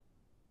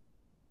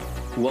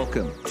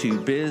Welcome to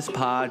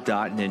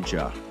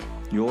BizPod.Ninja,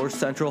 your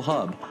central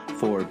hub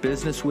for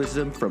business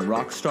wisdom from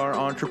rockstar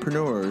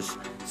entrepreneurs,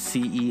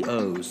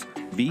 CEOs,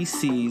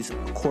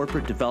 VCs,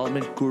 corporate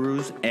development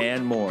gurus,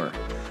 and more.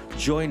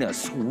 Join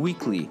us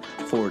weekly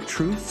for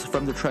truths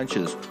from the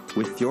trenches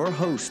with your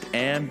host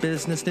and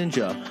business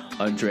ninja,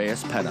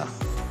 Andreas Penna.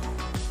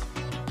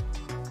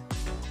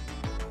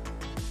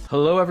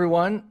 Hello,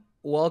 everyone.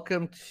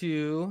 Welcome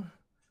to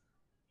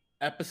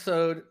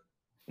episode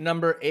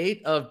number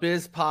 8 of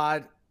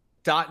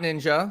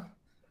BizPod.Ninja.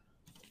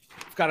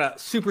 I've got a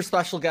super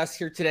special guest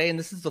here today, and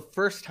this is the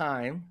first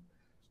time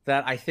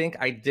that I think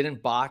I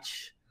didn't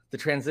botch the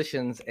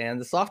transitions and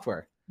the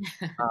software.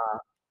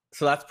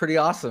 So that's pretty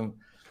awesome.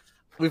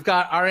 We've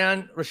got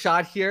Ariane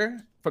Rashad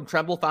here from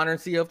Tremble, founder and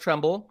CEO of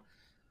Tremble,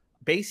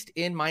 based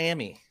in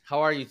Miami.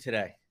 How are you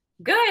today?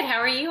 Good. How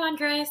are you,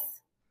 Andres?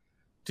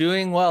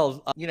 Doing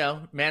well.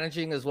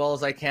 Managing as well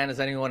as I can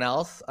as anyone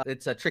else.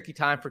 It's a tricky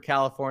time for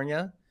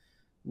California.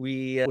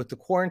 With the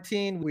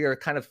quarantine, we are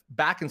kind of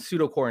back in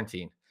pseudo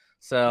quarantine.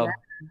 So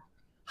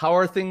How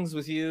are things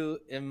with you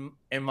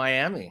in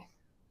Miami?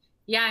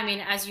 Yeah, I mean,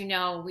 as you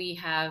know, we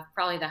have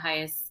probably the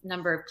highest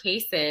number of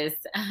cases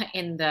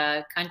in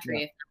the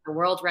country, if not the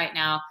world right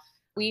now.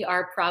 We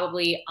are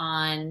probably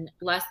on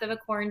less of a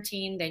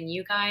quarantine than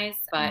you guys,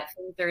 but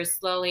things are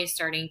slowly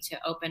starting to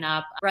open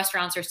up.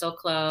 Restaurants are still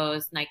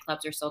closed,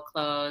 nightclubs are still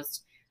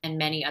closed, and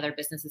many other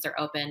businesses are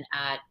open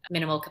at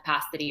minimal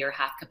capacity or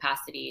half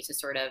capacity to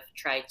sort of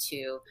try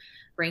to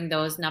bring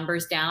those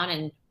numbers down.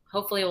 And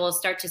hopefully we'll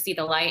start to see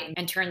the light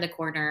and turn the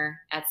corner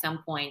at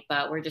some point,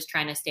 but we're just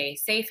trying to stay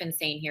safe and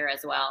sane here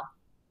as well.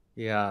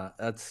 Yeah,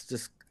 that's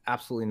just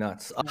absolutely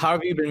nuts. How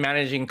have you been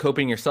managing,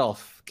 keeping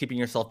yourself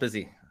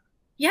busy?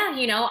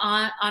 Yeah,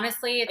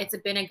 honestly, it's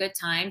been a good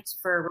time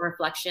for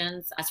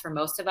reflections, as for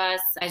most of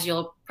us. As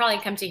you'll probably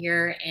come to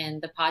hear in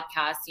the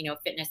podcast,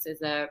 fitness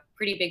is a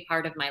pretty big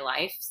part of my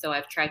life. So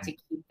I've tried to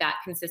keep that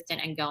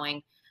consistent and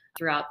going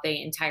throughout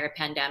the entire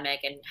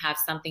pandemic and have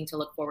something to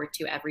look forward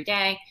to every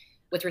day.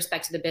 With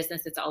respect to the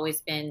business,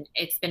 it's been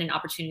an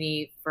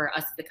opportunity for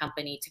us as a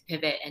company to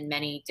pivot in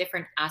many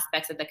different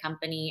aspects of the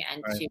company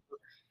and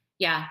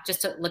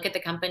just to look at the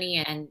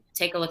company and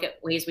take a look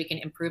at ways we can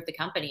improve the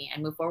company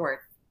and move forward.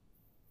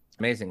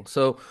 Amazing.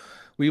 So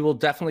we will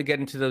definitely get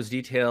into those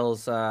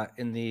details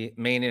in the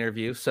main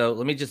interview. So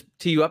let me just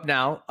tee you up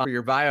now for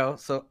your bio.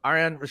 So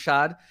Ariane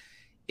Rashad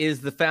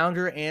is the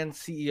founder and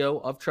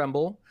CEO of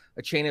Tremble,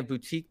 a chain of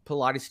boutique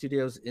Pilates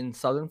studios in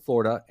Southern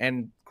Florida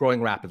and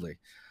growing rapidly.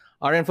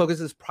 Ariane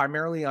focuses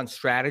primarily on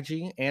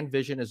strategy and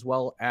vision, as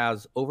well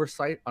as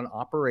oversight on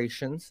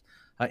operations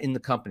in the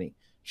company.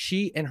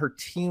 She and her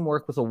team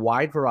work with a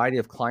wide variety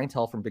of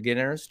clientele, from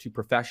beginners to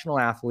professional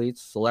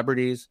athletes,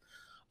 celebrities,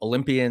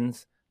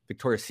 Olympians,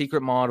 Victoria's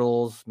Secret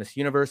models, Miss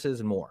Universes,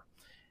 and more.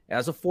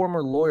 As a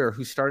former lawyer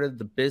who started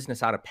the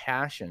business out of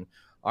passion,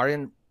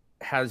 Ariane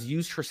has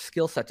used her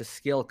skill set to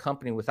scale a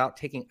company without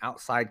taking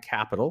outside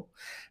capital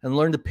and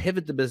learned to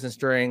pivot the business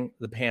during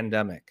the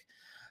pandemic,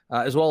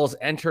 as well as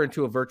enter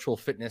into a virtual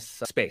fitness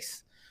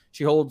space.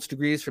 She holds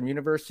degrees from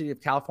University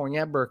of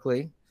California at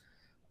Berkeley,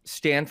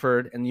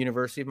 Stanford, and the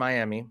University of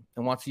Miami,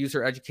 and wants to use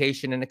her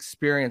education and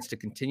experience to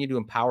continue to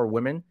empower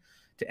women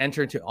to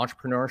enter into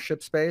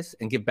entrepreneurship space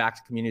and give back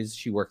to communities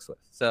she works with.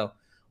 So,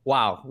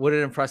 wow, what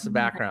an impressive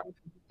background.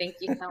 Thank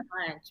you so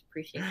much.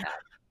 Appreciate that.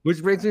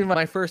 Which brings me to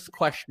my first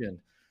question.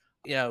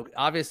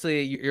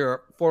 Obviously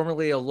you're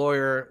formerly a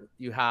lawyer,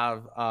 you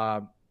have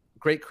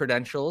great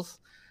credentials,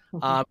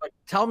 but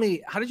tell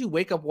me, how did you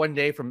wake up one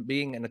day from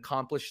being an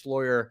accomplished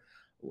lawyer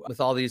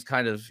with all these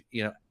kind of,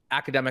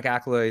 academic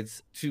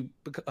accolades to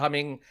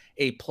becoming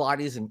a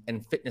Pilates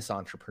and fitness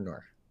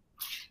entrepreneur?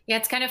 Yeah,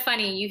 it's kind of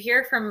funny. You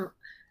hear from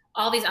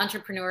all these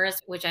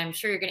entrepreneurs, which I'm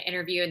sure you're going to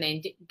interview, and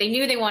they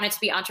knew they wanted to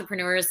be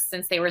entrepreneurs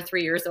since they were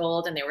 3 years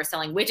old, and they were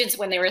selling widgets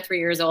when they were 3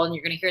 years old, and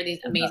you're going to hear these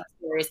amazing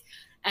stories.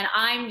 And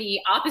I'm the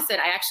opposite.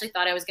 I actually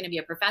thought I was going to be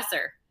a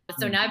professor.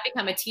 So now I've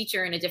become a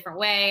teacher in a different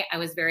way. I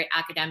was very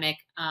academic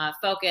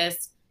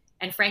focused.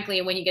 And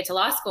frankly, when you get to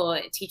law school,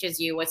 it teaches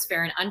you what's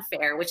fair and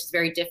unfair, which is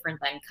very different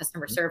than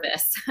customer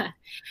service.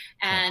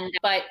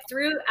 But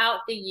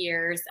throughout the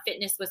years,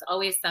 fitness was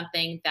always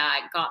something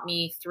that got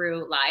me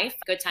through life,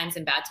 good times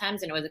and bad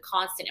times. And it was a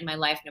constant in my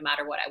life, no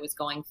matter what I was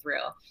going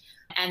through.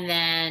 And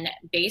then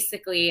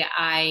basically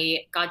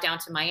I got down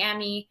to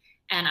Miami,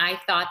 and I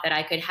thought that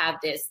I could have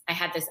this. I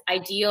had this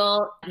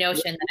ideal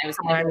notion that I was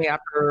Miami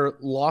after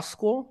law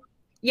school?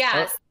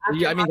 Yes.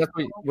 That's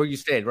where you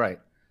stayed, right?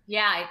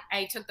 Yeah,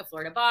 I took the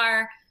Florida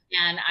bar,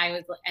 and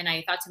I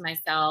thought to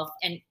myself,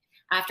 and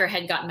after I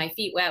had gotten my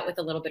feet wet with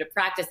a little bit of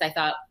practice, I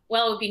thought,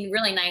 well, it would be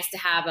really nice to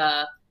have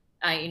a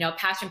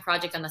passion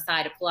project on the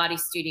side, a Pilates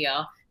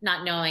studio,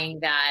 not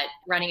knowing that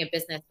running a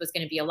business was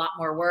going to be a lot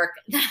more work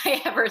than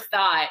I ever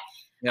thought.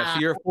 Yeah, so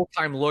you're a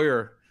full-time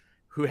lawyer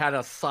who had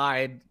a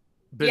side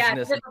business. Yeah,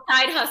 just a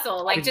side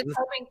hustle, like just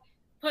hoping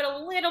put a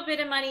little bit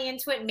of money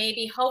into it.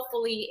 Maybe,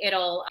 hopefully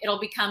it'll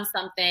become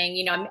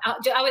something, at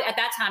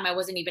that time, I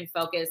wasn't even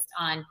focused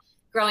on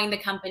growing the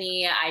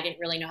company. I didn't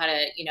really know how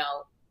to,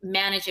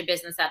 manage a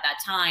business at that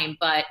time,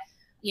 but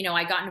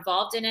I got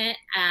involved in it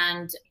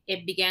and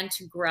it began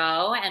to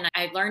grow. And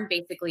I learned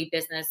basically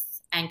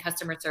business and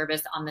customer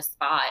service on the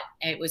spot.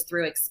 It was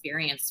through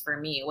experience for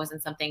me. It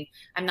wasn't something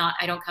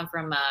I don't come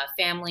from a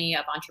family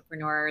of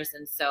entrepreneurs.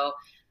 And so,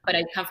 but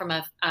I come from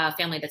a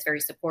family that's very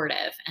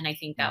supportive. And I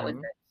think that was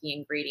the key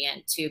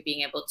ingredient to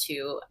being able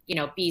to,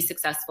 be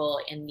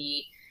successful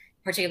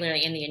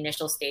particularly in the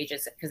initial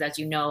stages, because as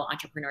you know,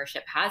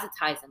 entrepreneurship has its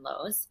highs and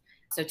lows.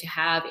 So to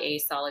have a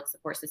solid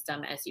support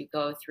system as you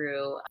go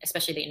through,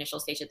 especially the initial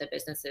stage of the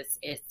business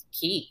is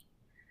key.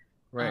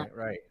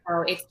 Right.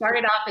 So it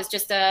started off as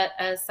just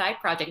a side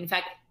project. In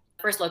fact,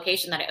 the first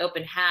location that I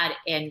opened had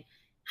an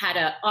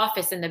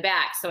office in the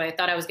back. So I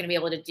thought I was going to be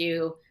able to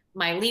do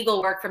my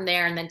legal work from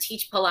there and then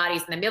teach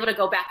Pilates and then be able to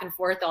go back and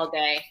forth all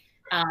day.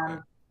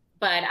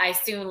 But I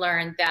soon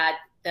learned that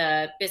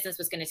the business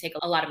was going to take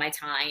a lot of my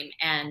time,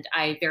 and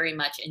I very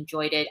much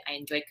enjoyed it. I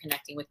enjoyed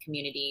connecting with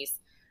communities.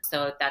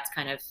 So that's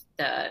kind of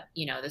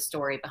the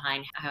story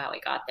behind how I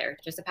got there.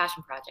 Just a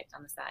passion project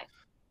on the side.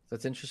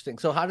 That's interesting.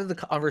 So how did the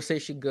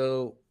conversation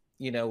go,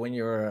 when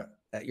you're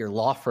at your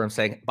law firm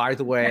saying, by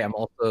the way, I'm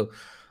also,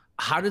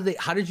 how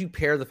did you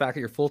pair the fact that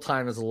you're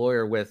full-time as a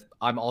lawyer with,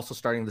 I'm also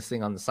starting this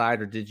thing on the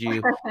side? Or did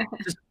you,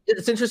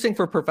 it's interesting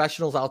for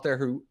professionals out there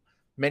who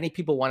many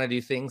people want to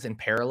do things in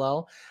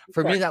parallel.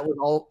 For me, that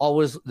was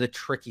always the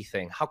tricky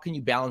thing. How can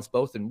you balance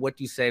both? And what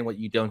do you say and what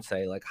you don't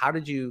say? Like,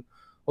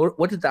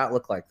 what did that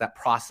look like? That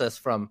process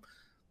from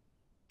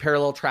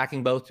parallel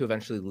tracking both to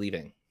eventually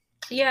leaving?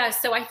 Yeah.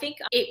 So I think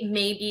it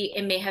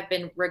may have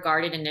been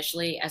regarded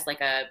initially as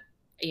like a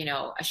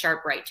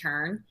sharp right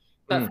turn,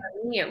 but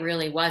for me, it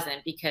really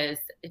wasn't, because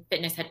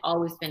fitness had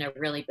always been a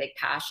really big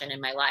passion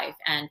in my life.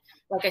 And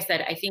like I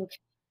said, I think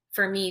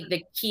for me,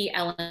 the key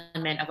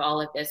element of all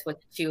of this was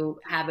to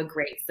have a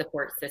great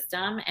support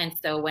system. And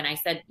so when I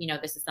said,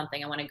 this is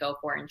something I want to go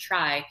for and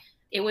try,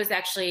 it was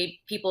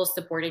actually people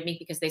supported me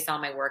because they saw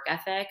my work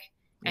ethic,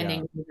 and they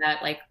knew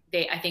that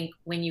I think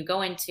when you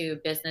go into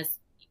business,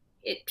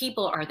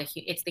 people are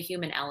it's the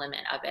human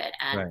element of it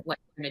and what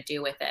you're going to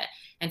do with it.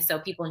 And so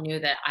people knew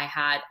that I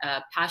had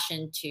a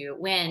passion to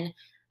win.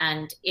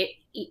 And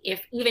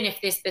even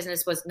if this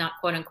business was not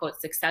quote unquote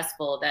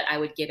successful, that I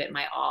would give it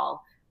my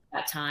all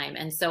that time.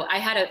 And so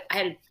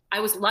I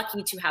was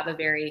lucky to have a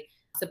very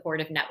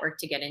supportive network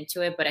to get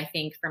into it. But I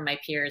think from my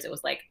peers, it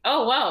was like,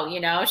 oh,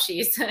 whoa,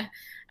 she's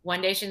one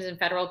day she's in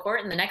federal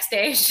court and the next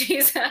day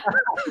she's the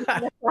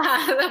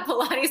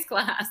Pilates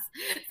class.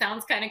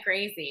 Sounds kind of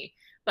crazy.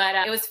 But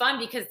it was fun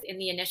because in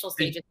the initial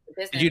stages of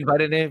the business. Did you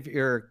invite any of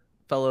your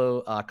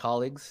fellow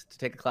colleagues to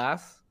take a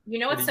class?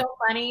 What's so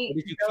funny?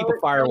 Did you keep a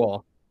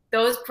firewall?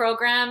 Those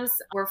programs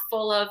were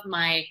full of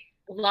my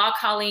law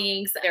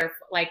colleagues. They're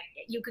like,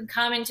 you can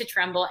come into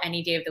Tremble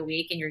any day of the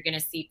week and you're going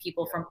to see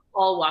people from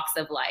all walks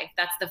of life.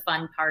 That's the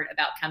fun part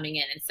about coming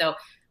in. And so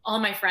all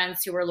my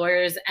friends who were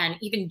lawyers and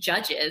even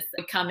judges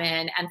would come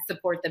in and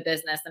support the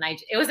business. And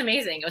it was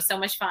amazing. It was so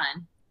much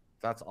fun.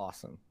 That's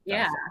awesome.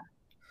 Yeah.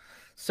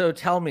 So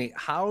tell me,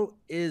 how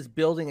is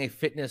building a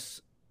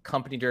fitness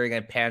company during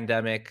a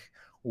pandemic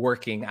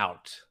working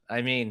out?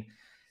 I mean,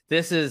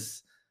 this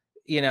is,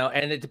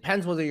 and it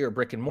depends whether you're a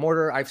brick and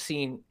mortar. I've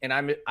seen, and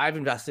I've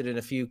invested in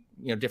a few,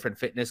 different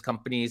fitness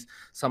companies,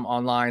 some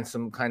online,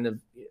 some kind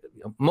of,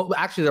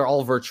 actually they're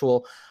all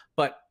virtual,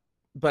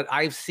 but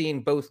I've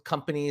seen both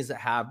companies that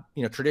have,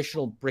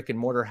 traditional brick and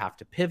mortar have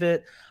to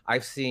pivot.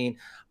 I've seen,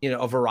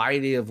 a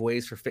variety of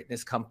ways for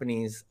fitness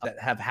companies that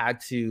have had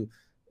to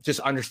just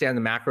understand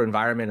the macro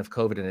environment of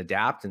COVID and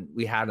adapt. And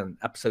we had on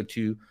episode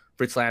 2,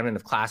 Fritz Landman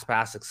of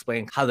ClassPass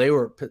explain how they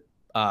were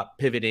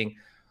pivoting.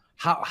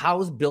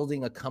 How is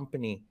building a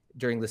company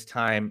during this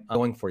time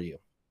going for you?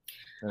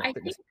 I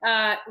think,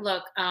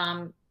 look,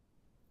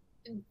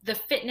 the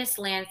fitness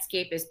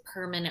landscape is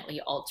permanently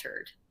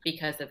altered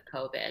because of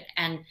COVID,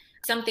 and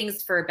some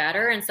things for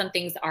better and some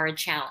things are a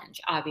challenge,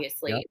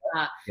 obviously.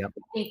 I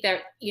think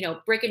that,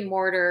 brick and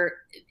mortar,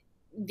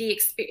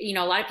 a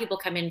lot of people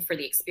come in for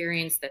the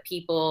experience, the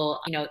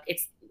people,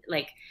 it's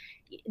like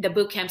the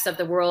boot camps of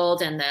the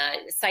world and the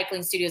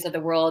cycling studios of the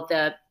world,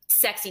 the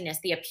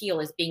sexiness, the appeal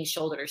is being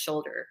shoulder to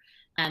shoulder.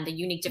 And the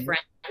unique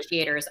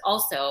differentiator is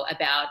also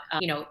about,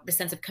 the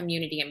sense of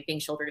community and being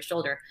shoulder to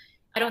shoulder.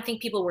 I don't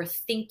think people were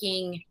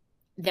thinking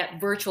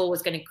that virtual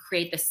was going to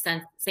create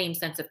the same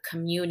sense of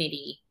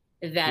community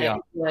that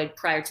it would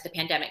prior to the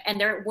pandemic. And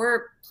there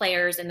were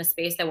players in the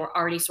space that were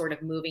already sort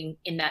of moving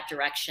in that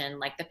direction,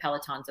 like the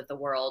Pelotons of the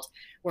world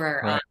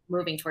were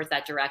moving towards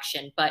that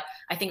direction. But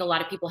I think a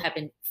lot of people have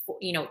been,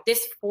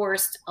 this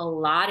forced a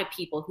lot of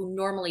people who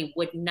normally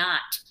would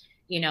not,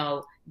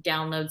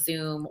 download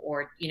Zoom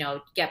or,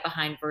 get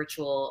behind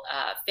virtual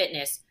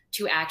fitness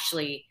to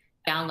actually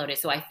download it.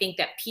 So I think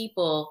that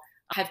people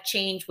have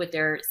changed with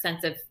their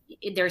sense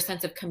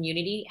of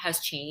community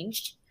has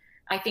changed.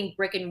 I think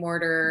brick and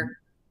mortar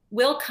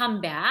will come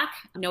back,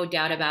 no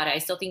doubt about it. I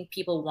still think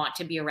people want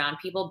to be around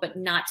people, but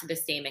not to the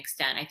same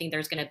extent. I think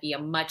there's going to be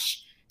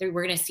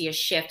we're going to see a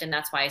shift. And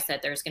that's why I said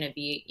there's going to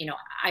be,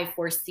 I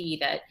foresee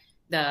that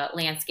the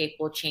landscape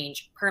will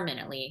change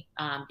permanently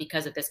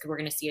because of this, because we're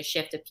going to see a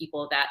shift of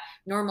people that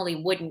normally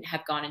wouldn't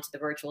have gone into the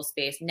virtual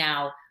space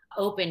now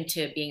open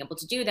to being able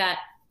to do that.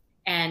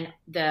 And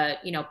the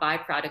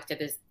byproduct of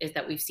this is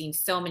that we've seen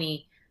so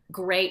many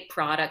great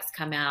products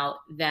come out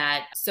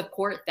that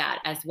support that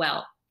as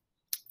well.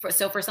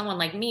 So for someone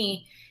like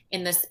me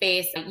in the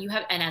space,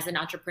 and as an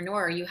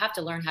entrepreneur, you have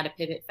to learn how to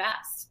pivot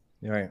fast.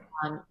 Right.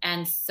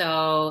 And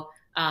so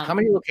how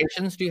many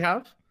locations do you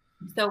have?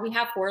 So we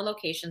have 4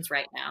 locations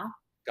right now.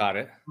 Got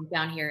it.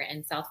 Down here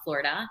in South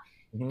Florida.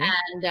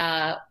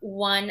 And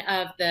one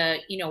of the,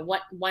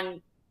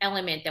 one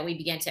element that we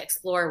began to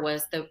explore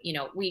was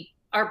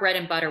our bread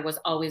and butter was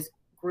always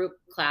group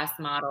class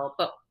model,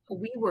 but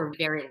we were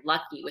very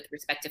lucky with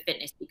respect to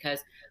fitness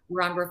because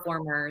we're on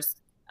reformers.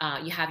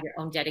 You have your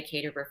own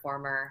dedicated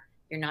reformer.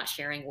 You're not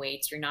sharing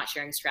weights. You're not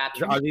sharing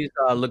straps. Are these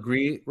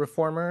Legree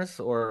reformers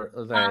or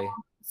are they?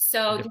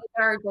 So these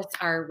are just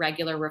our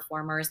regular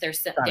reformers. The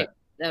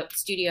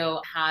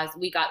studio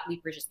we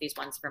purchased these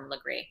ones from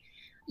Legree.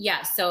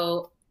 Yeah.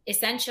 So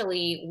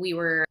essentially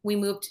we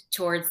moved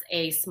towards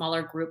a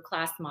smaller group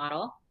class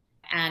model.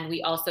 And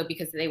we also,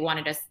 because they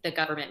wanted us, the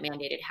government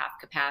mandated half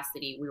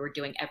capacity, we were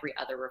doing every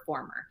other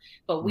reformer.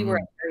 But we were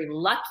a very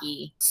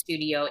lucky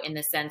studio in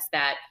the sense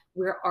that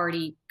we're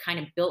already kind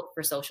of built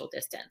for social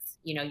distance.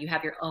 You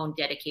have your own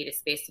dedicated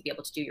space to be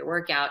able to do your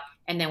workout.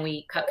 And then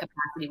we cut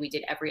capacity. We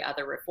did every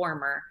other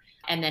reformer.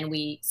 And then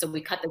we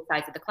cut the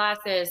size of the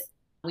classes.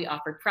 We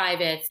offered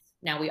privates.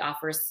 Now we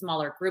offer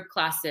smaller group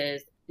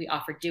classes. We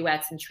offer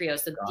duets and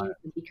trios. So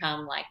these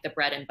become like the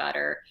bread and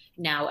butter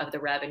now of the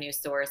revenue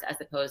source,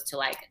 as opposed to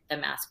like the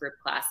mass group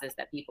classes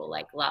that people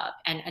love.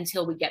 And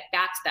until we get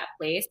back to that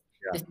place,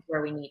 this is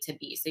where we need to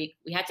be. So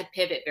we had to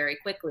pivot very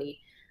quickly.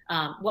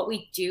 What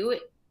we do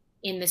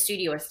in the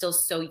studio is still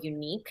so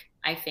unique,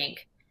 I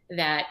think,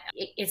 that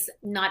it's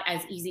not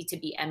as easy to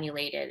be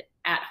emulated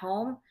at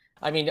home.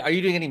 I mean, are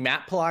you doing any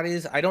mat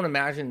Pilates? I don't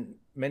imagine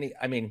many.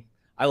 I mean,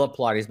 I love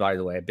Pilates, by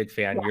the way, a big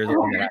fan. You're the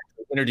one that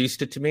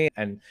introduced it to me,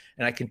 and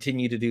I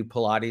continue to do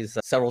Pilates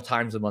several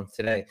times a month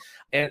today.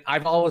 And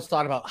I've always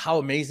thought about how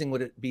amazing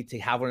would it be to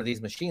have one of these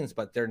machines,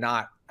 but they're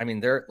not. I mean,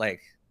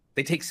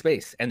 they take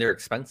space and they're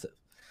expensive.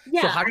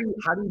 Yeah. So how do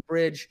you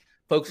bridge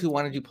folks who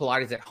want to do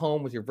Pilates at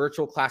home with your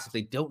virtual class if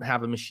they don't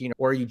have a machine,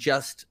 or are you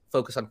just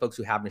focus on folks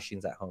who have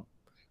machines at home?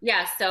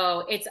 Yeah,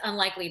 so it's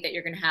unlikely that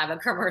you're going to have a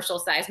commercial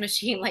size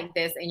machine like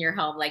this in your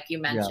home, like you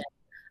mentioned. Yeah.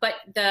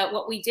 But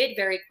what we did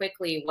very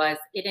quickly was,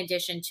 in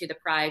addition to the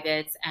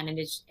privates and in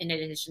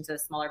addition to the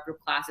smaller group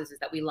classes, is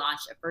that we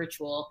launched a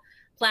virtual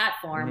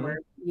platform where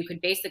you could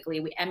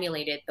we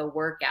emulated the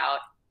workout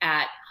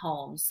at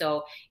home.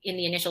 So in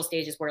the initial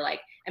stages,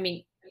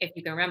 if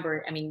you can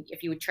remember,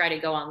 if you would try to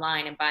go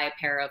online and buy a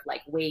pair of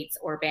weights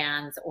or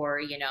bands or,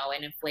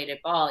 an inflated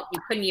ball, you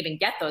couldn't even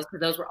get those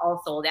because those were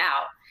all sold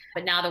out.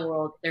 But now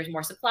there's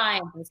more supply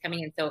and things coming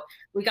in. So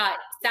we got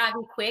savvy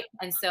quick.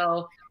 And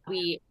so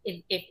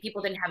if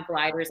people didn't have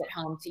gliders at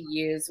home to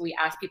use, we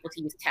asked people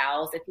to use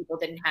towels. If people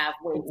didn't have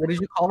weights. What did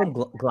you call them?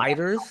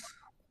 Gliders?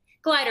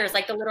 Gliders,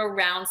 like the little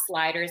round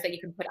sliders that you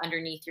can put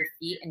underneath your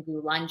feet and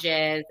do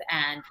lunges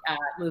and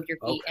move your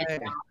feet. Okay.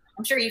 And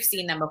I'm sure you've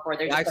seen them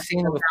before. I've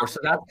seen them before. So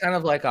that's kind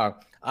of like a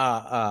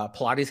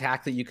Pilates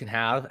hack that you can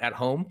have at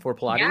home for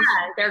Pilates.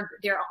 Yeah,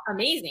 they're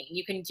amazing.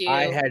 You can do.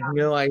 I had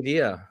no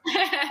idea.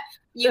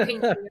 You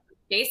can do,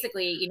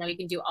 basically, you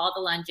can do all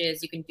the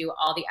lunges. You can do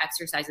all the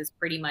exercises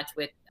pretty much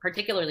with,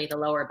 particularly the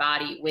lower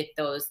body, with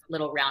those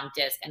little round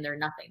discs, and they're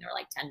nothing. They're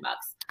like $10.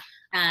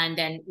 And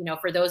then,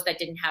 for those that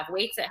didn't have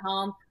weights at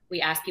home, we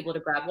asked people to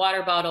grab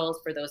water bottles.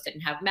 For those that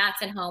didn't have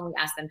mats at home, we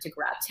asked them to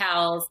grab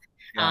towels.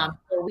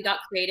 So we got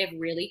creative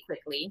really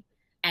quickly,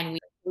 and we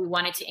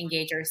wanted to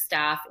engage our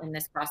staff in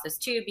this process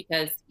too,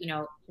 because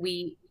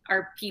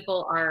our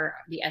people are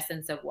the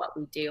essence of what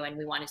we do, and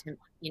we wanted to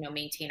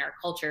maintain our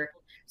culture.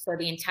 So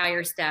the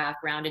entire staff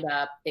rounded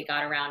up, they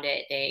got around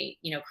it, they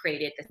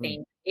created the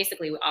same.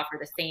 Basically, we offer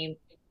the same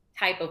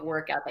type of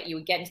workout that you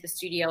would get into the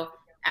studio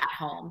at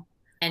home.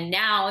 And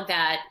now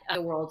that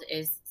the world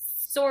is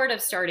sort of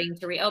starting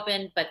to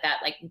reopen, but that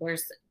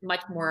there's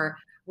much more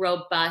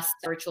robust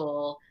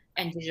virtual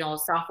and digital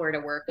software to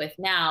work with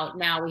now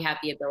we have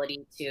the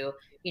ability to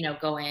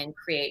go in,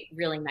 create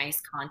really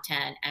nice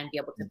content, and be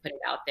able to put it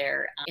out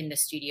there in the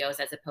studios,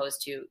 as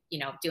opposed to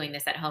doing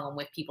this at home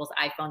with people's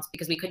iPhones,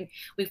 because we couldn't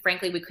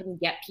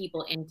get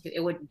people into.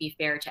 It wouldn't be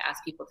fair to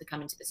ask people to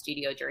come into the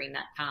studio during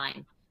that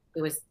time.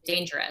 It was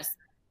dangerous,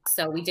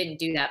 so we didn't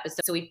do that. But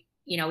so we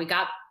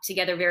got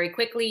together very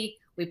quickly.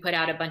 We put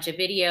out a bunch of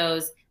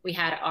videos. We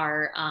had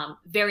our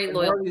very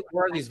loyal.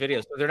 Where are these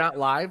videos? So they're not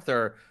live.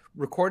 They're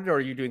recorded, or are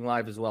you doing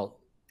live as well?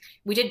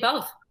 We did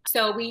both.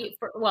 So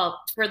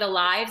for the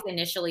lives,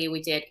 initially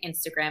we did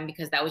Instagram,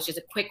 because that was just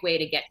a quick way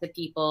to get to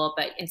people.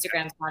 But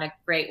Instagram's not a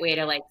great way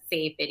to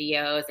save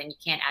videos, and you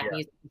can't add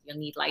music because you'll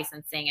need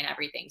licensing and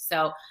everything.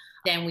 So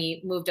then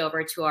we moved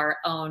over to our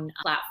own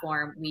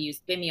platform. We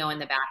use Vimeo in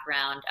the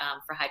background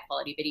for high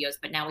quality videos,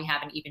 but now we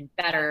have an even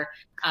better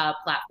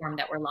platform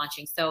that we're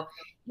launching. So,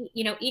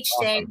 each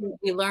day Awesome.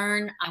 we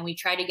learn and we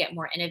try to get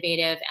more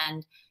innovative.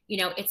 And,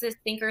 it's a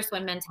sink or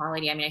swim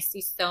mentality. I mean, I see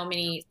so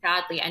many,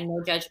 sadly, and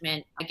no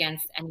judgment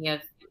against any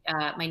of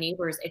my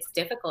neighbors. It's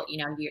difficult.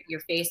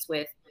 You're faced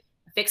with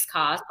fixed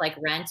costs like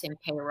rent and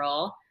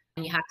payroll,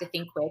 and you have to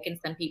think quick. And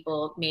some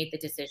people made the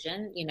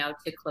decision,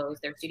 to close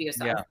their studios.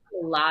 So Yeah.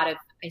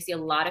 I see a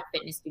lot of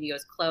fitness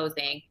studios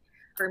closing.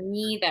 For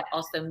me, that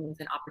also means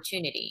an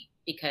opportunity,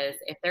 because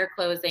if they're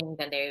closing,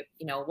 then they,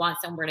 want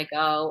somewhere to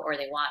go, or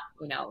they want,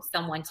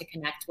 someone to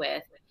connect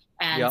with,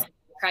 and Yep.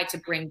 try to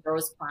bring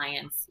those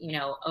clients,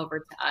 over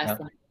to us Yeah.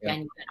 in a Yeah.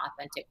 genuine,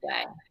 authentic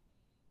way.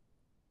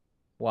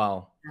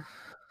 Wow.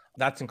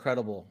 That's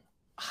incredible.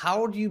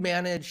 How do you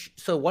manage?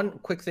 So one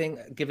quick thing,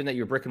 given that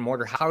you're brick and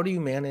mortar, how do you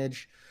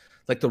manage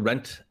like the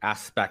rent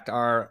aspect?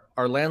 Are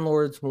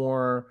landlords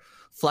more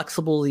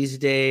flexible these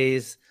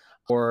days?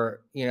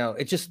 Or,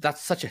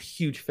 that's such a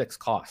huge fixed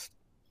cost.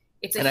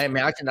 It's And a I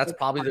imagine that's huge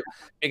probably the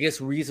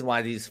biggest reason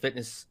why these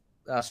fitness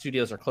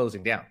studios are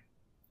closing down.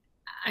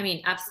 I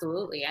mean,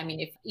 absolutely. I mean,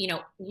 if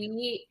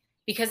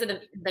because of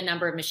the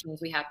number of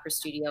machines we have per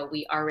studio,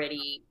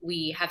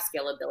 we have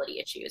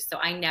scalability issues. So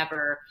I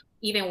never,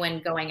 even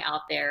when going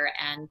out there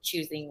and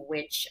choosing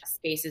which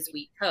spaces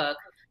we took,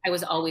 I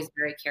was always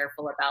very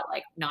careful about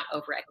like not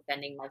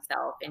overextending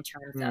myself in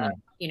terms of,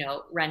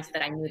 Mm, rents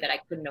that I knew that I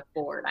couldn't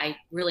afford. I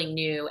really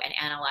knew and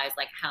analyzed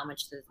like how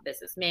much does the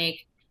business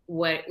make?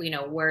 What,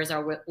 where's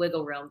our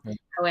wiggle room? mm,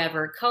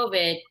 However,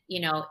 COVID,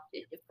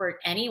 for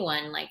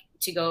anyone like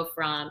to go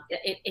from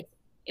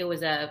it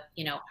was a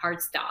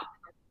hard stop.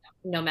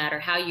 No matter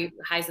how you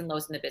highs and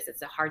lows in the business,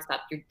 it's a hard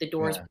stop. The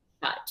doors yeah.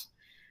 were shut.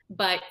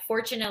 But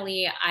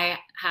fortunately, I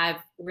have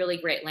really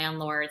great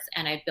landlords,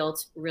 and I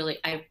built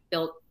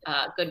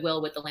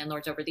goodwill with the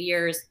landlords over the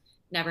years.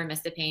 Never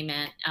missed a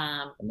payment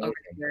over the Amazing.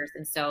 years,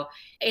 and so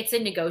it's a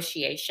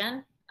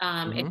negotiation.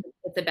 Hmm.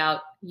 It's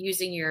about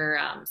using your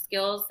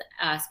skill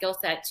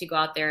set to go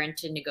out there and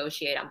to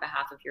negotiate on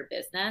behalf of your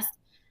business.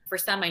 For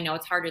some, I know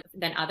it's harder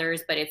than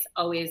others, but it's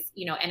always,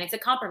 and it's a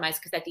compromise,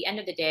 because at the end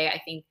of the day,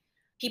 I think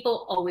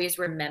people always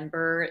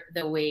remember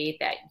the way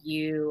that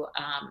you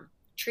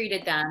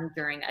treated them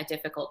during a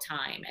difficult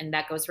time, and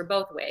that goes for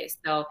both ways.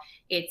 So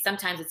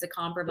sometimes it's a Yep.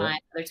 compromise,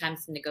 other times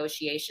it's a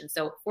negotiation.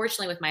 So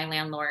fortunately, with my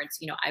landlords,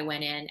 I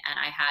went in and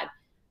I had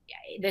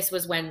this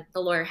was when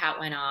the lawyer hat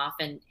went off,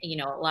 and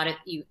a lot of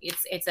you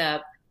it's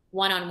a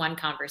one-on-one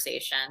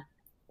conversation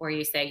where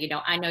you say,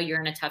 I know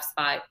you're in a tough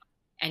spot,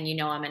 and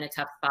I'm in a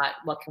tough spot.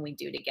 What can we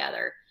do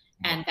together?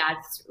 And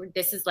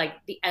this is like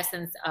the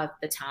essence of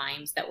the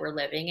times that we're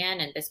living in.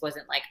 And this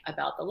wasn't like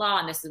about the law,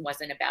 and this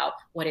wasn't about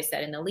what is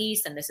said in the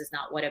lease, and this is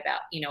not what about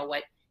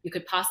what you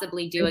could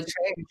possibly do. Things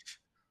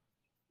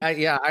change.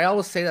 Yeah, I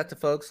always say that to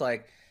folks,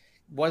 like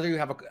whether you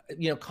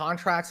have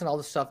contracts and all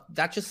this stuff,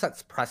 that just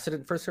sets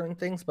precedent for certain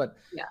things. But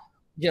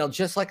Yeah,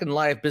 just like in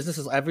life,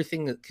 businesses,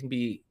 everything that can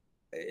be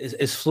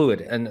is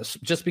fluid, and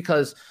just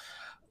because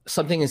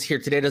something is here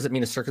today doesn't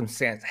mean a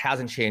circumstance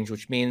hasn't changed,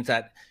 which means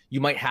that you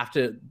might have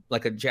to,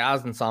 like a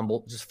jazz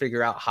ensemble, just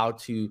figure out how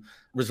to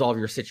resolve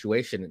your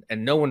situation.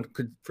 And no one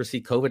could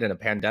foresee COVID and a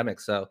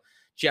pandemic. So no,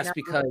 just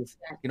because,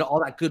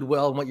 all that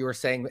goodwill and what you were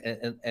saying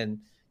and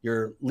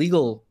your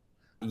legal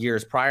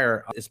years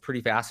prior is pretty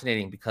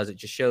fascinating, because it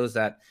just shows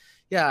that,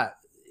 yeah,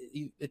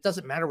 it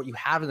doesn't matter what you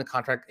have in the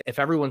contract. If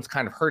everyone's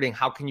kind of hurting,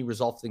 how can you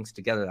resolve things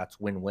together? That's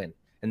win-win.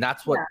 And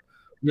that's what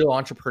yeah. real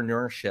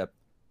entrepreneurship,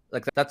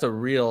 like that's a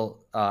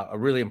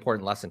really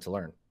important lesson to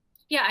learn.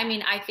 Yeah, I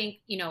mean, I think,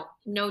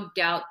 no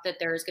doubt that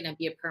there's going to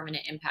be a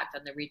permanent impact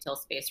on the retail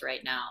space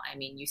right now. I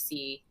mean, you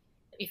see,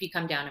 if you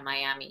come down to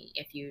Miami,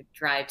 if you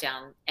drive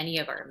down any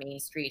of our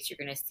main streets, you're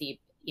going to see,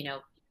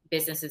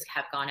 businesses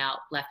have gone out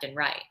left and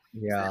right. So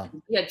Yeah.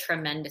 there'll be a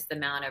tremendous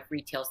amount of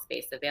retail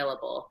space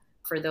available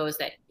for those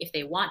that, if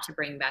they want to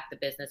bring back the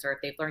business, or if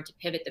they've learned to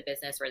pivot the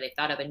business, or they've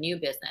thought of a new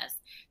business,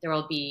 there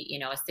will be,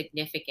 a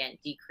significant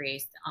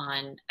decrease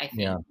on, I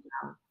think, Yeah.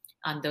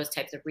 on those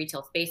types of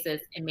retail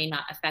spaces. It may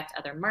not affect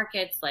other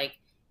markets, like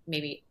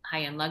maybe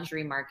high-end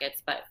luxury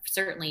markets, but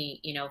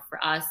certainly,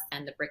 for us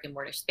and the brick and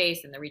mortar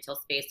space and the retail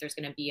space, there's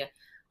going to be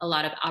a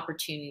lot of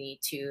opportunity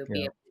to be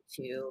Yeah. able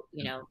to,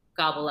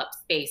 gobble up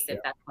space if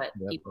Yeah. that's what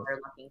Yeah. people are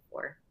looking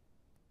for.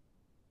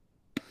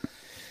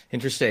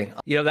 Interesting.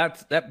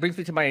 That brings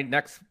me to my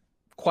next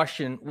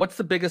question. What's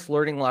the biggest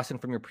learning lesson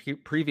from your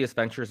previous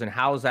ventures, and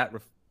how is that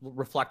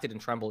reflected in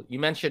Tremble? You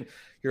mentioned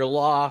your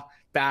law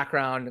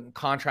background and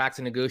contracts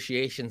and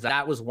negotiations.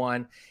 That was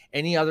one.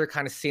 Any other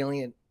kind of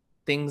salient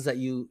things that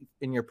you,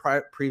 in your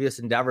previous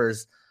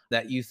endeavors,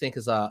 that you think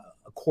is a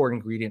core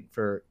ingredient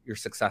for your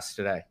success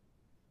today?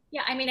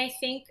 Yeah, I mean, I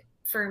think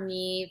for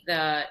me,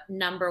 the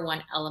number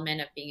one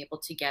element of being able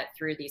to get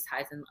through these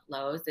highs and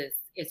lows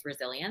is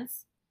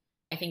resilience.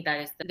 I think that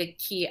is the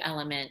key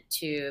element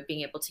to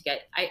being able to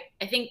get.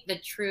 I think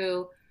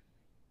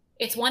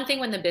it's one thing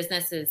when the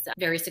business is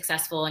very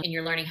successful and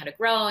you're learning how to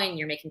grow and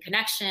you're making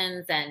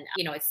connections, and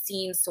it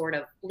seems sort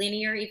of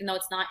linear, even though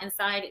it's not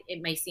inside.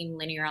 It may seem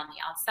linear on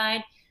the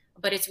outside,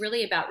 but it's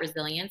really about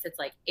resilience. It's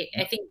like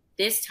I think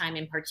this time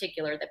in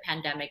particular, the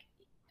pandemic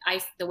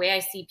the way I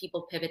see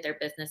people pivot their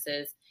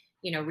businesses,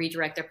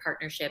 redirect their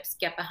partnerships,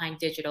 get behind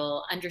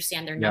digital,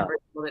 understand their numbers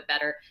a little bit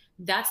better.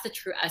 That's the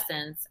true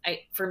essence,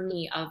 for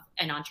me, of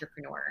an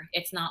entrepreneur.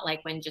 It's not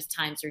like when just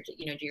times are,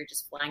 you're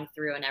just flying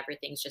through and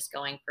everything's just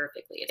going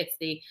perfectly. It's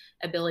the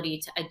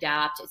ability to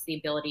adapt. It's the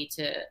ability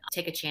to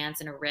take a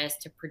chance and a risk,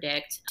 to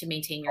predict, to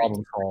maintain your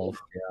problem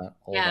solve.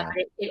 Yeah,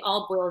 it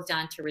all boils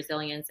down to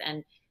resilience.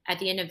 And at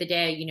the end of the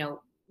day,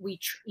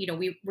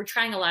 we're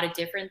trying a lot of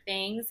different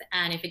things,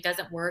 and if it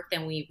doesn't work,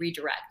 then we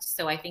redirect.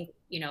 So I think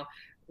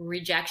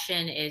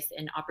rejection is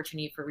an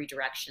opportunity for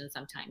redirection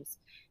sometimes,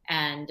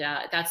 and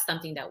that's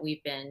something that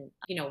we've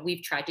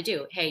tried to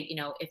do. Hey,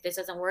 if this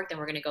doesn't work, then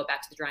we're going to go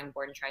back to the drawing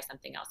board and try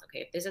something else. Okay,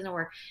 if this doesn't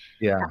work,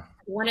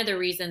 one of the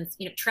reasons,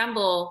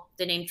 Tremble,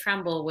 the name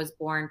Tremble was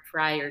born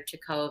prior to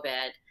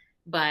COVID.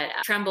 But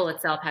Tremble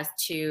itself has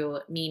two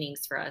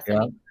meanings for us.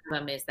 One of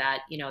them is that,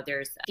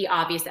 there's the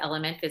obvious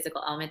element,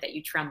 physical element, that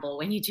you tremble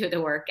when you do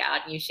the workout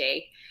and you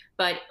shake.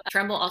 But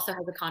tremble also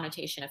has a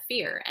connotation of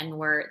fear. And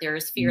where there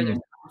is fear, there's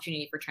an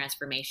opportunity for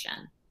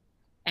transformation.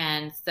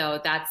 And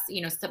so that's,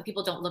 some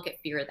people don't look at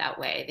fear that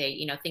way.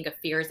 They, think of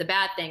fear as a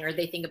bad thing, or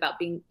they think about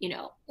being,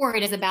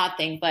 worried as a bad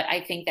thing. But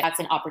I think that's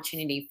an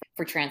opportunity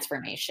for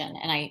transformation.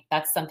 And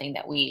that's something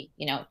that we,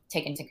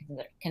 take into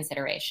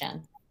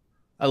consideration.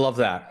 I love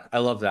that.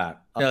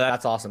 No,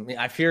 that's awesome.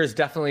 Fear is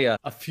definitely a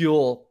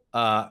fuel,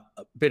 a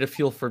bit of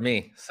fuel for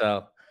me.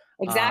 So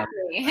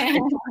exactly, I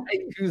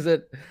use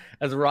it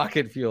as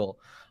rocket fuel.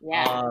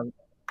 Yeah.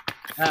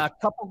 A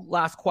couple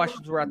last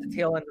questions. We're at the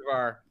tail end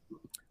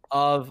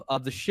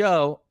of the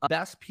show.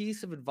 Best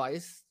piece of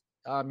advice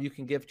you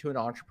can give to an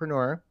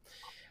entrepreneur,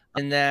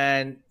 and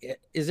then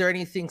is there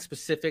anything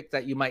specific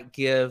that you might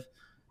give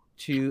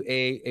to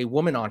a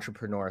woman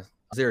entrepreneur?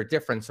 Is there a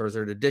difference, or is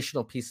there an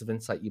additional piece of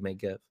insight you may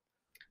give?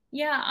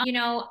 Yeah,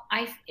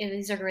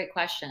 these are great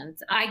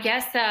questions. I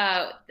guess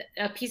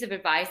a piece of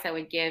advice I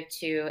would give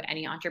to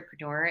any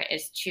entrepreneur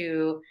is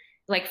to,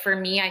 for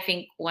me, I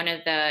think one of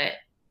the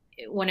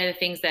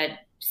things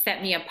that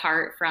set me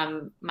apart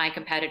from my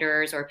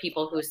competitors or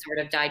people who sort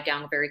of died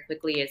down very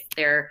quickly is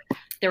their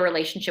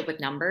relationship with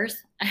numbers.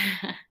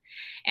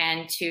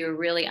 And to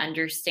really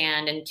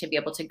understand and to be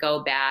able to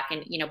go back.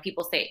 And,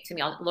 people say to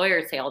me,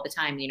 lawyers say all the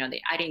time,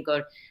 I didn't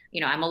go,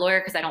 I'm a lawyer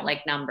because I don't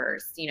like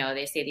numbers.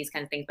 They say these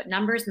kinds of things, but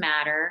numbers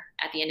matter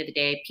at the end of the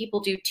day.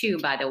 People do too,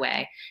 by the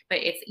way. But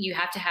you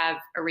have to have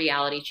a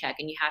reality check,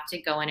 and you have to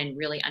go in and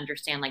really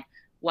understand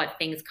what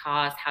things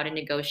cost, how to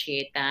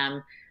negotiate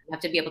them. You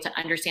have to be able to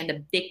understand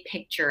the big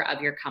picture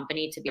of your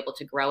company to be able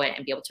to grow it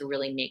and be able to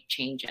really make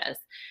changes.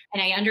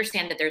 And I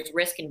understand that there's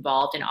risk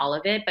involved in all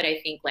of it, but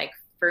I think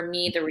for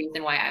me, the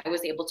reason why I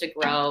was able to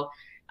grow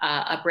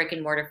a brick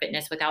and mortar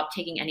fitness without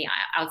taking any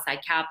outside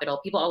capital,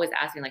 people always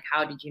ask me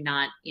how did you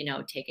not,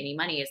 take any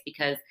money, is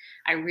because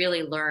I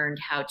really learned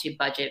how to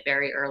budget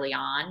very early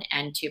on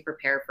and to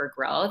prepare for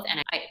growth.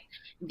 And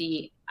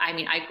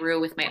I grew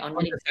with my own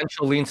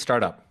essential lean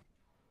startup.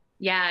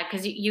 Yeah,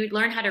 because you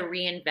learn how to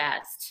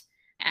reinvest,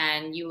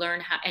 and you learn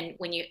how, and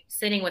when you're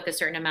sitting with a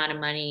certain amount of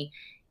money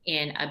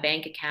in a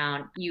bank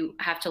account, you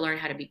have to learn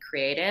how to be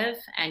creative,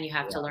 and you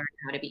have to learn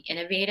how to be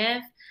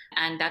innovative.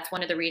 And that's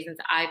one of the reasons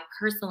I've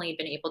personally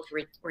been able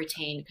to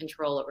retain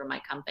control over my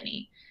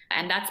company.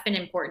 And that's been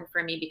important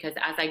for me, because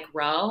as I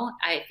grow,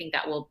 I think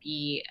that will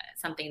be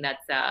something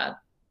that's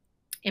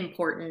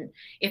important.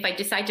 If I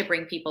decide to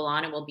bring people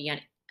on, it will be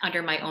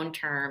under my own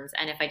terms.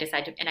 And if I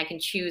decide to, and I can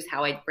choose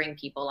how I bring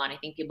people on. I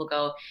think people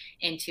go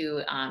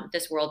into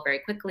this world very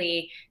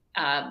quickly.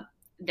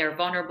 They're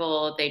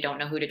vulnerable. They don't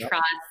know who to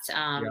trust.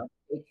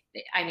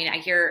 I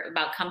hear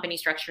about company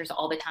structures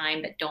all the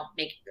time that don't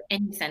make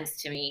any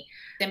sense to me.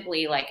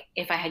 Simply,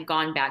 if I had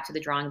gone back to the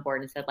drawing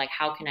board and said,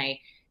 how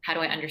do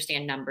I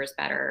understand numbers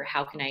better?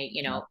 How can I,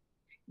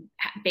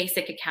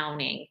 basic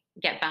accounting,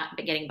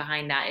 getting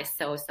behind that is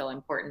so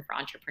important for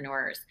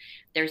entrepreneurs.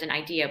 There's an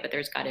idea, but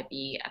there's got to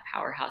be a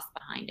powerhouse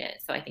behind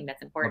it. So I think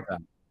that's important.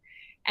 Okay.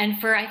 And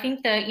for, I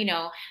think the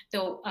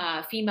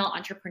female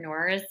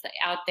entrepreneurs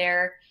out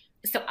there,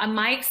 so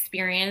my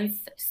experience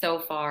so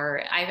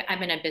far,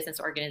 I'm in a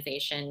business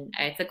organization.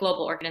 It's a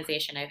global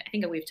organization. I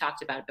think that we've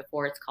talked about it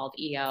before. It's called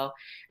EO,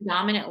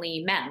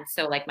 dominantly men.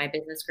 So my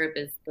business group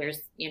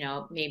there's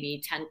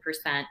maybe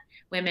 10%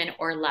 women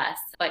or less.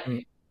 But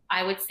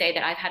I would say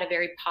that I've had a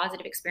very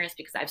positive experience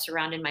because I've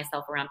surrounded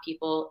myself around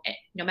people,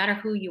 no matter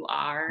who you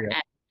are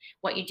and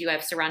what you do.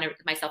 I've surrounded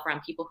myself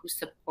around people who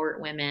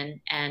support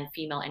women and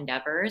female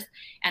endeavors.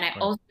 And I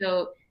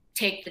also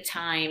take the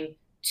time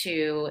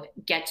to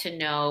get to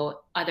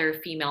know other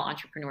female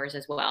entrepreneurs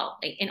as well,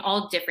 in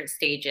all different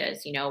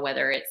stages,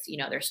 whether it's,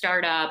 their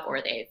startup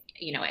or they've,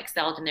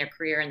 excelled in their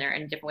career and they're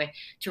in a different way,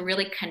 to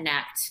really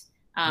connect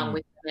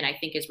with women, I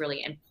think is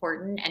really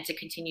important, and to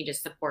continue to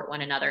support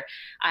one another.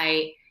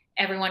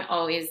 Everyone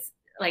always,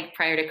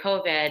 prior to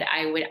COVID,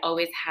 I would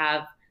always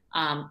have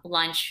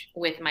lunch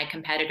with my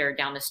competitor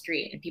down the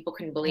street, and people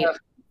couldn't believe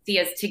see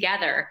us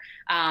together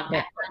at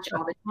lunch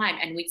all the time.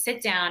 And we'd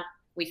sit down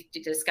We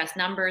discuss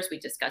numbers, we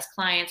discuss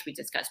clients, we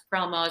discuss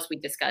promos, we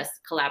discuss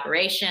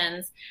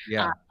collaborations.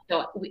 Yeah.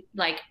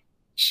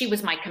 She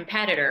was my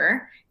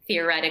competitor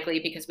theoretically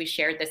because we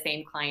shared the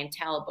same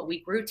clientele, but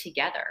we grew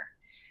together.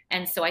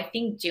 And so I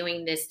think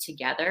doing this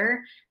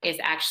together is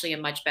actually a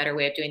much better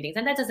way of doing things.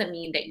 And that doesn't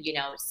mean that,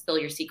 spill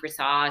your secret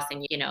sauce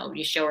and,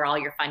 you show her all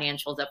your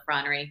financials up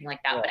front or anything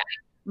like that. Yeah. But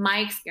my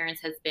experience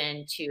has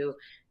been to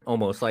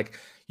almost like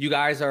you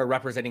guys are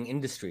representing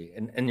industry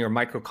and your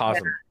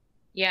microcosm.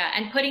 Yeah.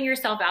 And putting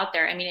yourself out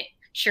there. I mean,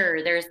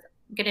 sure, there's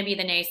going to be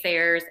the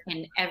naysayers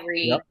in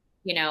every,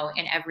 in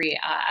every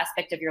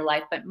aspect of your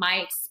life. But my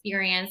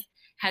experience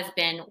has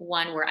been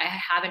one where I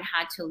haven't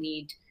had to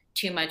lead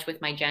too much with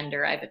my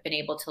gender. I've been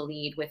able to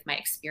lead with my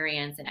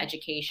experience and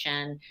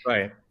education.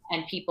 Right.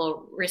 And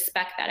people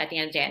respect that at the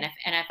end of the day.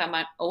 And if I'm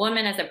a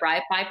woman as a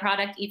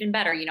byproduct, even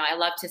better. I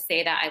love to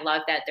say that. I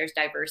love that there's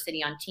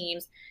diversity on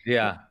teams.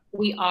 Yeah.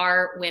 We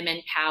are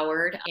women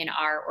powered in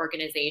our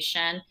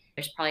organization.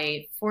 There's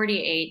probably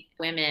 48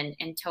 women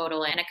in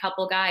total and a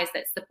couple guys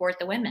that support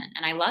the women.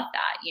 And I love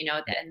that, and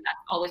that's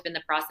always been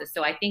the process.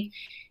 So I think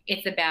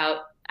it's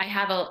about,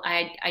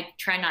 I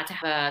try not to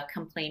have a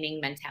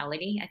complaining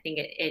mentality. I think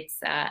it's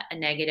a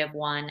negative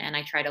one. And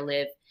I try to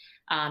live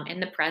in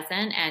the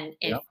present. And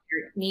if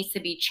there needs to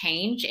be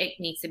change, it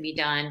needs to be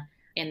done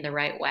in the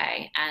right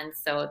way. And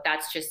so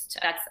that's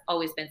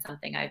always been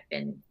something I've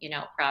been,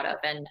 proud of.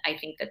 And I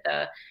think that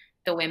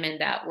the women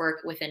that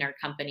work within our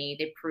company,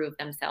 they prove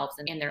themselves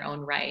in their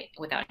own right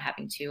without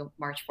having to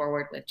march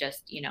forward with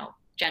just,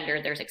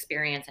 gender. There's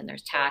experience and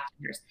there's tact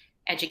and there's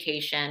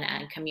education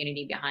and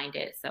community behind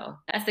it. So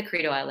that's the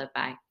credo I live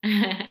by.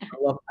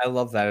 I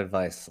love that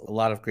advice. A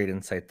lot of great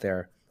insight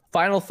there.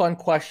 Final fun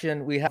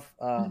question. We have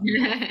our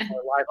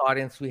live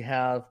audience. We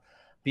have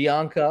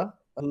Bianca,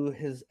 who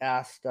has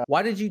asked,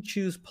 why did you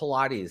choose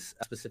Pilates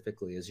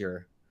specifically as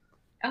your...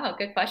 Oh,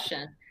 good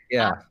question.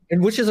 Yeah,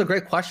 and which is a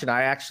great question.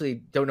 I actually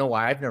don't know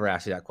why I've never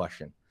asked you that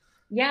question.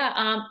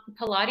 Yeah,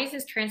 Pilates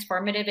is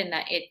transformative in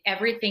that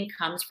everything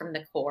comes from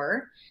the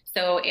core.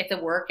 So it's a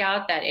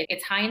workout that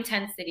it's high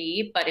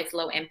intensity, but it's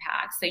low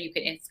impact. So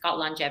it's got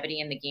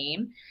longevity in the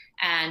game.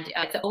 And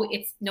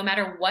it's no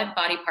matter what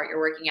body part you're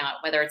working out,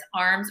 whether it's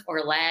arms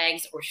or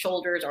legs or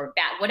shoulders or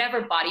back,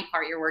 whatever body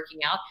part you're working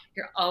out,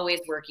 you're always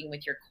working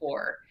with your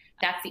core.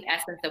 That's the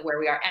essence of where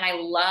we are. And I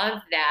love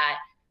that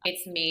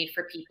it's made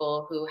for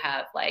people who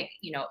have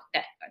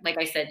that, like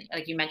I said,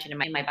 like you mentioned in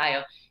my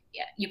bio,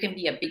 you can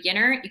be a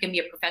beginner, you can be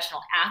a professional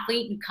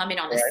athlete, you come in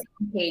on the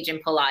same page in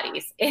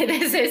Pilates.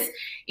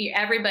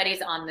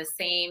 Everybody's on the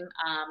same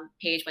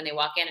page when they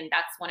walk in. And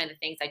that's one of the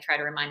things I try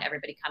to remind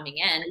everybody coming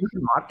in.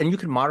 And you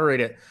can moderate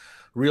it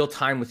real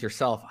time with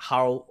yourself,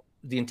 how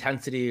the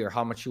intensity or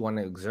how much you want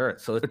to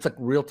exert. So it's like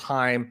real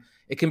time.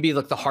 It can be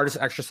like the hardest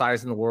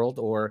exercise in the world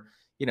or,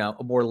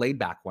 a more laid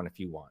back one if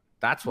you want.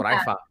 That's what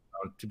I found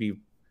to be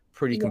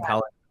pretty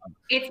compelling.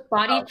 It's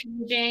body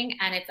changing,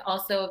 and it's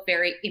also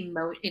very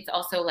it's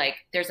also like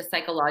there's a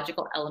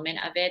psychological element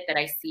of it that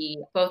I see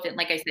both in,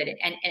 like I said,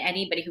 and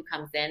anybody who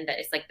comes in, that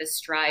is like the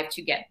strive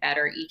to get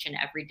better each and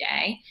every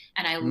day.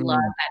 And I love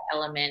that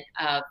element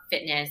of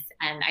fitness,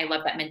 and I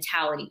love that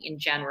mentality in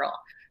general.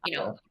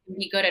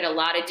 Be good at a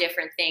lot of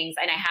different things.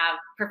 And I have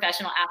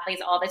professional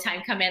athletes all the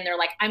time come in. They're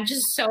like, I'm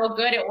just so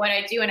good at what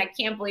I do, and I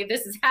can't believe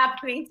this is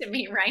happening to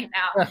me right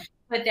now.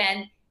 But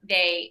then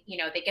they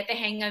get the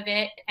hang of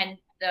it. And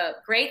the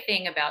great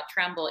thing about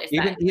Tremble is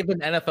even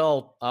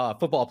NFL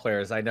football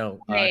players, I know.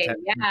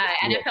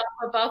 NFL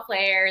football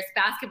players,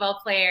 basketball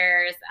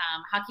players,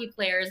 hockey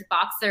players,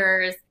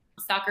 boxers,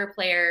 soccer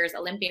players,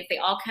 Olympians, they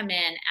all come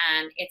in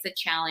and it's a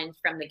challenge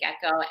from the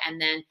get-go.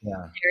 And then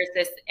there's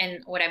this,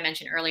 and what I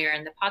mentioned earlier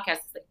in the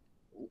podcast, is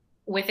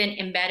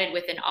embedded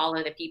within all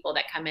of the people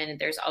that come in, and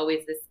there's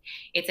always this,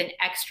 it's an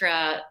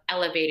extra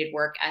elevated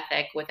work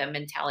ethic with a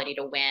mentality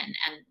to win.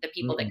 And the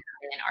people that come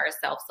in are a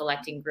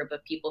self-selecting group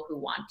of people who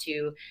want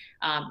to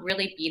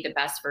really be the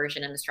best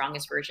version and the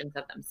strongest versions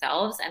of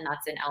themselves. And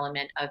that's an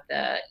element of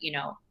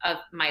of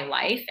my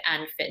life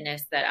and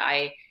fitness that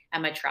I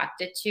am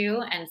attracted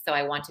to. And so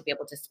I want to be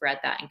able to spread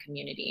that in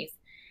communities.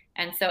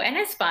 And so, and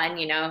it's fun,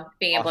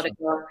 being able to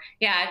go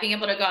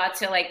out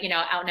to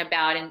out and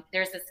about. And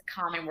there's this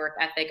common work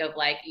ethic of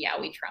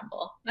we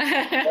tremble.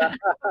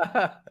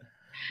 That's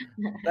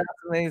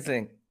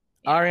amazing.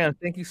 Ariane,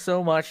 thank you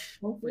so much.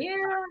 Yeah.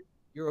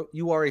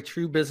 You are a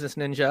true business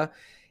ninja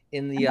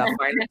in the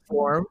finance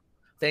form.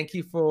 Thank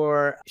you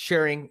for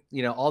sharing,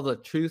 all the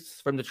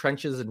truths from the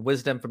trenches and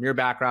wisdom from your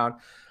background.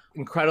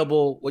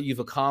 Incredible what you've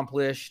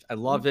accomplished. I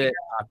love it.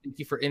 Thank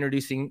you for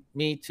introducing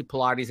me to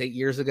Pilates 8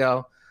 years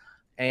ago.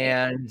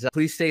 And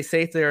please stay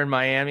safe there in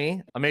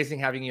Miami. Amazing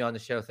having you on the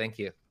show. Thank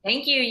you.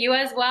 Thank you. You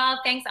as well.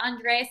 Thanks,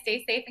 Andre.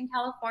 Stay safe in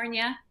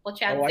California. We'll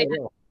chat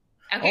soon.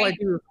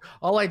 Okay.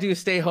 All I do is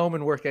stay home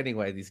and work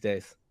anyway these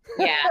days.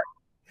 Yeah.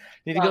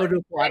 Need to go to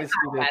a Pilates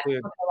studio too.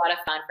 It's a lot of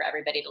fun for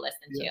everybody to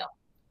listen to.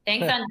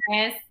 Thanks,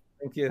 Andres.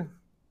 Thank you.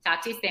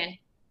 Talk to you soon.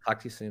 Talk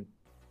to you soon.